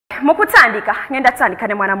Mukutandika ngenda tandika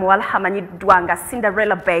ne mwana muwala amanyiddwa nga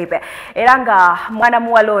Cinderella baby era nga mwana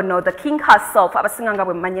muwala ono the king herself abasinga nga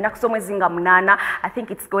bwe mmanyi naku z'omwezi nga 8. I think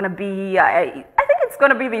it's going to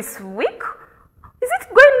be this week. Is it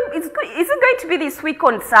going to be this week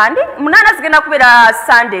on Sunday? Munana zigenda kubeera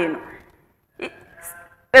Sunday no.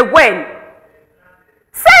 When?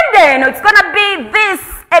 Sunday no, it's going to be this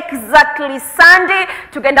exactly Sunday.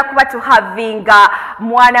 Tugenda kuba to having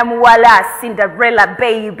mwana muwala Cinderella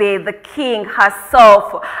baby, the king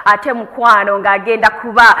herself. Ate mukwano nga agenda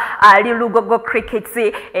kuba ali Lugogo cricket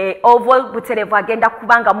oval buterevu agenda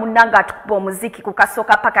kubanga munanga atukuba omuziki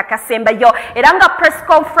kukasoka paka kasemba yo. Era nga press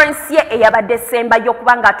conference ye eyaba December yo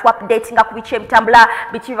kubanga atu update nga kubiche bitambula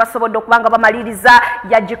bichi basobodde okubanga bamaliriza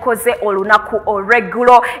yagikoze olunaku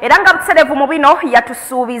oregulo. Era nga buterevu mu bino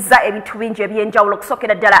yatusuubiza ebintu bingi ebyenjawulo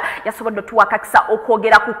kusokera ddala yasobodde tuwakakisa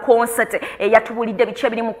okwogera ku concert yatubulidde bice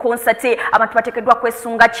biri mu concert abantu batekeddwa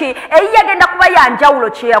kwesunga ki yagenda kuba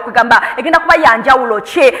yanjawulo ki yakugamba egenda kuba yanjawulo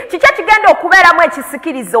ki kiki kigenda okubeeramu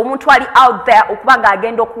ekisikiriza omuntu ali out there okubanga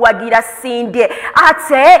agenda okuwagira Cindy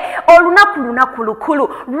ate olunaku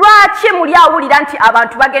lukulu lwaki muli awulira nti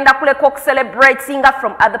abantu bagenda kuleka okucelebratinga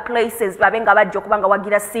from other places babenga bajja okubanga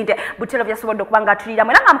wagira Cindy butero byasobodde okubanga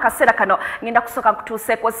atuliramu era nga mu kaseera kano ngenda kusooka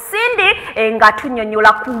kutuuseeko Cindy nga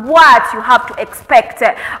tunyonyola ku what you have to expect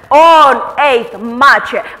on 8th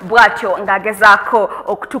March bwatyo ngagezaako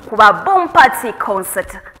okutukuba boom party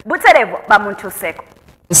concert buterevu bamuntuuseeko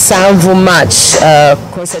 7 March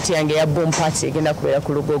concert yange ya boom party egenda kubeera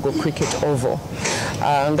ku Lugogo cricket oval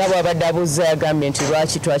nga bw'abadde abuuza yagambye nti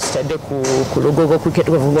lwaki twakitadde ku Lugogo cricket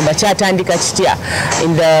oval ngomba kyatandika kitya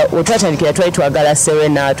wetwatandikira twali twagala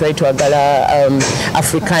Serena twali twagala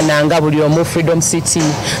Africana nga buli omu Freedom City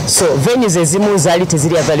so venues ezimu zaali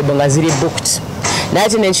teziri available nga ziri booked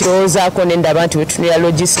nati nekirowoozaako nendaba nti wetunira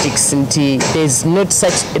logistics nti there's not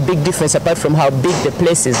such a big difference apart from how big the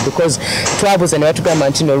place is because twabuuza ne batugamba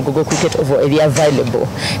nti Lugogo cricket oval eri available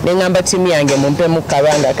neŋŋamba ttiimu yange mumpemu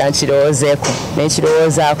kabanga kankirowoozeeko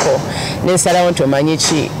nekirowoozaako nensalawo nti omanyi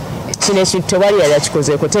ki kino ekintu tewali yali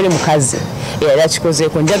akikozeeko teri mukazi yali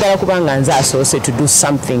akikozeeko njagala kubanga nze asoose to do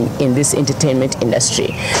something in this entertainment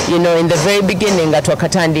industry you know in the very beginning nga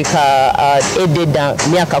twakatandika ededa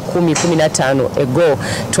myaka 10-15 ago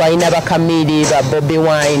twalina bakamiri ba Bobby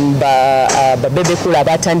Wine ba Bebe Kula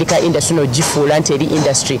abatandika industry no gifuula nti eri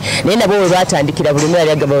industry naye nabo bwe batandikira buli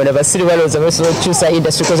mwali agamba bano basiri balowooza basobola okukyusa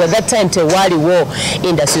industry because at that time tewaliwo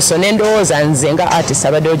industry so nendowooza nze nga artist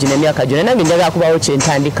abaddewo gino emyaka gyonna nange njagala kubawo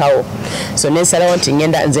kyentandikawo so nensalawo nti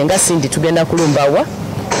ngenda nze nga Cindy tugenda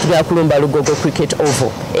kulumba Lugogo cricket oval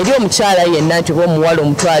eri omukyala yenna nti oba omuwala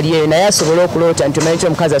omutwali eyo naye asobola okuloota nti omanyi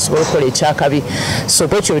omukazi asobola okukola ekyakabi so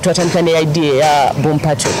bwekyo bwetwatandika ne idea ya boom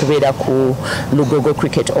party okubeera ku Lugogo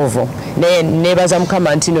cricket oval nebaza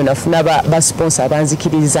mukama nti no nafuna basponsor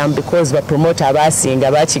abanzikirizamu because bapromoter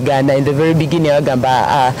abasinga bakigaana in the very beginning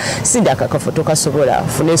bagamba Cindy akakafo tokasobola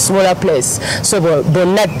funa smaller place so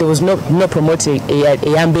bonna there was no promoter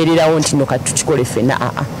eyambeererawo nti no katukikole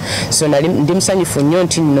fena so nali ndi musanyufu nnyo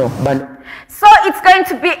nti no bano. So it's going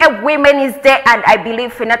to be a Women's Day and I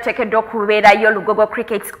believe fina tekedwa kubeera yo Lugogo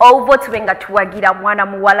cricket oval tubenga tuwagira mwana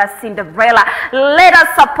muwala Cinderella. Let us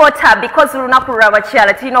support her because lunaku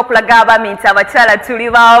lw'abakyala tulina okulaga abaami nti abakyala tuli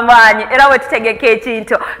b'amaanyi era bwe tutegeka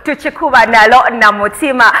ekintu tukikuba nalo na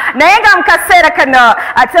mutima naye nga mu kaseera kano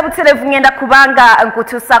ate buterevu ngenda kubanga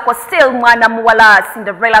nkutuusaako still mwana muwala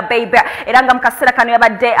Cinderella baby era nga mu kaseera kano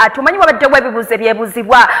yabadde tumanyi wabaddewo ebibuuzo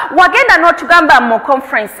ebyebuzibwa wagenda n'otugamba mu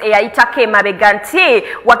conference eyayitako emabega nti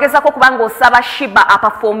wagezako kubanga osaba Shiba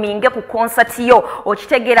aperforminge ku concert yo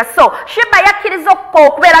okitegeera so Shiba yakkiriza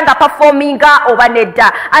okubeera nga performinga oba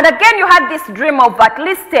nedda and again you had this dream of at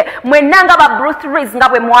least mwenanga ba Blue3 nga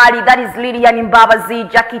bwe mwali that is Lilian Mbabazi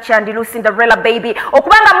Jackie Chandiru Cinderella baby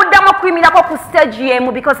okubanga muddamu okuyimirako ku stage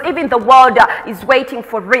yemu because even the world is waiting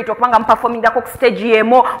for it okubanga muperformingako ku stage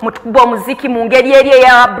yemu mutukuba omuziki mu ngeri eri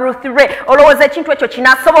eya Blue3 olowooza ekintu ekyo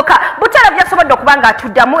kinasoboka butera byasobodde okubanga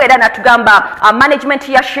atuddamu era natugamba management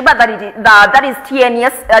ya Shiba that is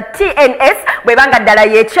TNS bwebanga ddala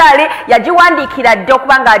yekyali yagiwandiikira dde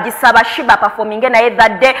okubanga agisaba Shiba performinge naye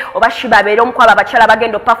that day oba Shiba abeere omukwaba abakyala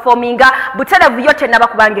bagenda performinga buterevu yote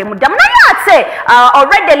nabakubanga emuddamu naye ate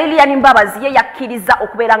already Lilian Mbabazi ye yakkiriza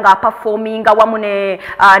okubeera nga performinga wamu ne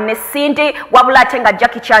Cindy wabula ate nga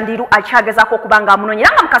Jackie Chandiru akyagezaako okubanga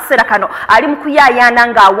amunonyera nga mu kaseera kano ali mu kuyayaana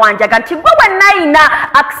ng'awanjaga nti gwe wennayina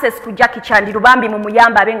access ku Jackie Chandiru bambi mu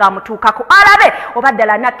muyamba abe nga amutuukako alabe oba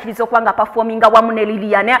ddala anakkiriza okubanga performinga wamu ne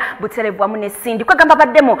Lilian buterevu wamu ne Cindy kwegamba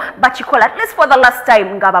baddemu bakikola at least for the last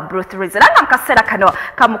time nga ba Blue3 era nga mu kaseera kano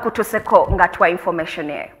kamukutuseko nga twa information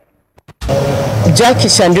eyo. Jackie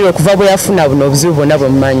Chandiro kuva bwe yafuna buno obuzibu bwonna bwe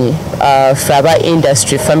mumanyi ffe aba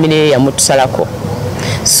industry family ye yamutusalako.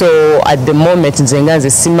 So at the moment nze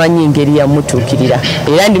simanyi ngeri yamutuukirira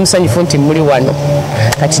era ndi musanyufu nti muli wano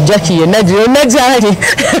kati Jackie yonna gyali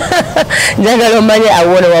njagala omanye I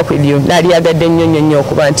wanna work with you nali yagadde nnyo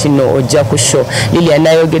okuba nti no ojja ku show Lilian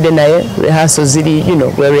nayogedde naye rehearsal ziri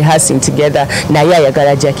we're rehearsing together naye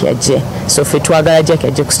ayagala Jackie ajje so ffe twagala Jackie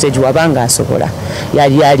ajje ku stage wabanga asobola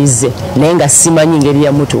yali alize naye nga simanyi ngeri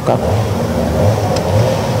yamutuukako.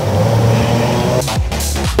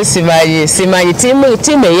 Simanyi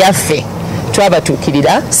timu eyaffe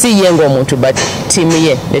twabatuukirira si ye ng'omuntu but timu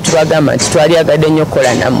ye ne tubagamba nti twali agadde nnyo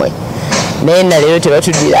okukola nammwe naye naleero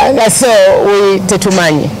tebatuddiranga so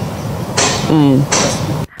tetumanyi.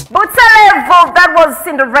 Butsalevo, that was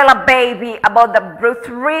Cinderella Baby about the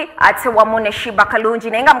Blue3 ate wamune Shiba Kalungi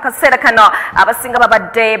nenga mukasera kano abasinga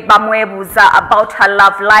babadde bamwebuza about her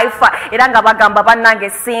love life era nga bagamba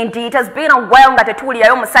bannange Cindy it has been a while nga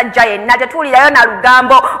tetuulirayo musajja yenna tetuulirayo na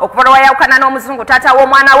lugambo okuva wayawukana n'omuzungu taata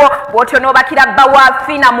w'omwana wo bw'otyo n'obakira bba wa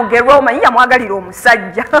Fina Mugerwa omanyi yamwagalira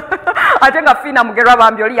omusajja ate nga Fina Mugerwa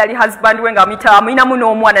bambi oli yali husband we nga amuyinamu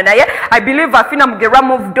n'omwana naye I believe Fina Mugerwa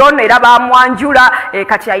moved on era bamwanjula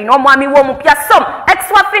kati ayina omwami w'omupya so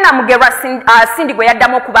ex-wa Fina Mugerwa Cindy gwe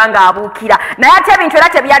yaddamu okubanga abuukira naye ate ebintu era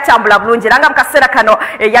tebyatambula bulungi era nga mu kaseera kano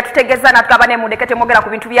yatutegeeza natugamba ne mundeke temwogera ku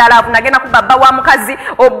bintu bya laavu nagenda ku baba wa mukazi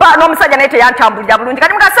oba n'omusajja naye teyantambulira bulungi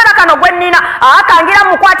kati mu kaseera kano gwe nnina akangira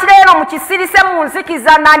mukwatire eno mu kisirise mu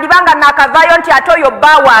nzikiza nandibanga nakavaayo nti ate oyo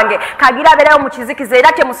bba wange kagira abeerayo mu kizikiza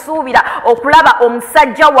era temusuubira okulaba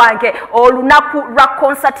omusajja wange olunaku lwa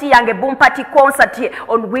konsati yange bumpati konsati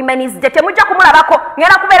on Women's Day temujja kumulabako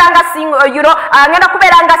ngenda kubeera nga ngenda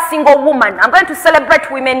kubeera nga single woman. I'm going to celebrate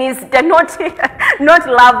Women's Day, not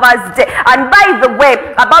Lovers Day. And by the way,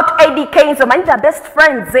 about ADK so many the best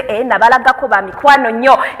friends nabalagako ba mikwano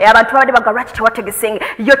nnyo abantu babadde bagalwaki tewategesenge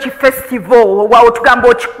yo ki festival wa otugamba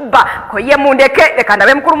okikuba koye mundeke leka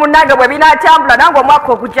ndabe mukulu munnange bwe binatambula nange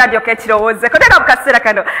omwaka ogujja ndyoka ekirowooze koteka mu kaseera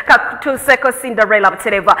kano katuseko Cinderella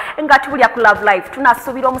Butereva nga tubulya ku Love Life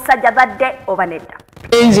tunasuubira omusajja badde oba nedda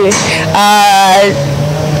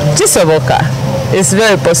kisoboka. It's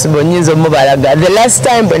very possible nyinza omubalaga. The last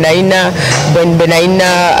time when ayina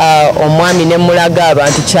omwami ne mulaga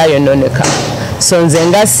abantu kyayononeka so nze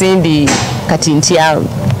nga Cindy kati ntya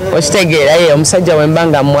okitegeera ye omusajja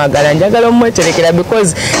wembanga mwagala njagala omweterekera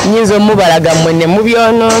because nyinza omubalaga mwene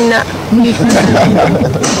mubyonoona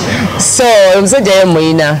so omusajja ye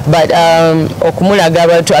muyina but okumulaga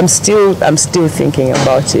abantu I'm still thinking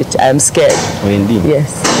about it. I'm scared. Indeed.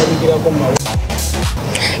 Yes.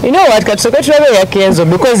 You know what, Kenzo,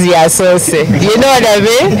 because he is so sick. You know what I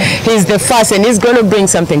mean? He's the first and he's going to bring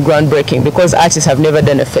something groundbreaking because artists have never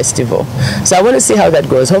done a festival. So I want to see how that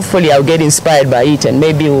goes. Hopefully I'll get inspired by it and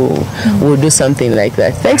maybe we'll do something like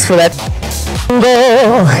that. Thanks for that.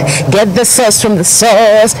 Get the sauce from the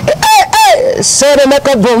sauce. So to make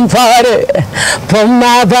a boom party, for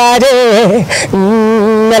my body.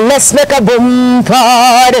 Let's make a boom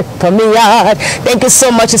party for me yard. Thank you so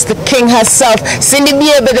much. It's the king herself, Cindy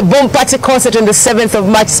Baby. The boom party concert on the 7th of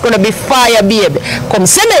March. It's gonna be fire, baby. Come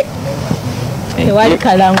see me.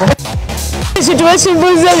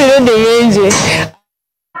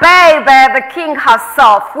 Baby, the king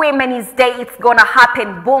herself, Women's Day, it's gonna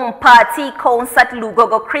happen. Boom party, concert,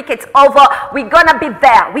 Lugogo cricket over. We're gonna be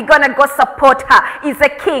there. We're gonna go support her. Is a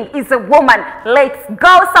king, is a woman. Let's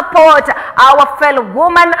go support our fellow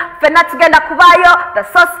woman. Fena tugenda kubayo, the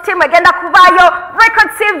Sauce team agenda kubayo, Record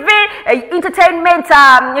TV,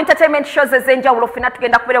 entertainment shows ezenjawulo fena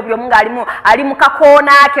tugenda kubeera buli omu ali mu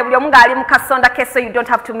kakoona ke buli omu ali mu kasonda ke so you don't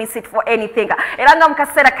have to miss it for anything. Era nga mu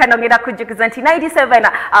kaseera kano ngenda kujjukiza nti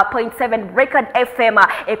 97.7 Record FM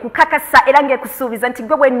kukakasa era ngekusuubiza nti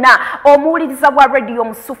gwe wenna omuwuliriza bwa radio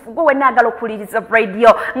musufu gwe wenna agala okuwuliriza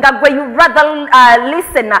radio nga gwe you rather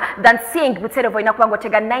listen than sing Butereva ina kuba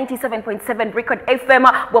ng'otega 97.7 Record FM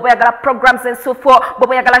bw'oba oyagala programs ensufu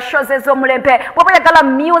bw'oba oyagala shows ez'omulembe bw'oba oyagala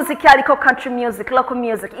music aliko country music, local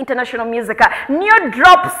music, international music, new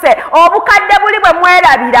drops obukadde buli bwe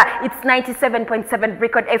mwerabira it's 97.7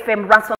 Record FM runs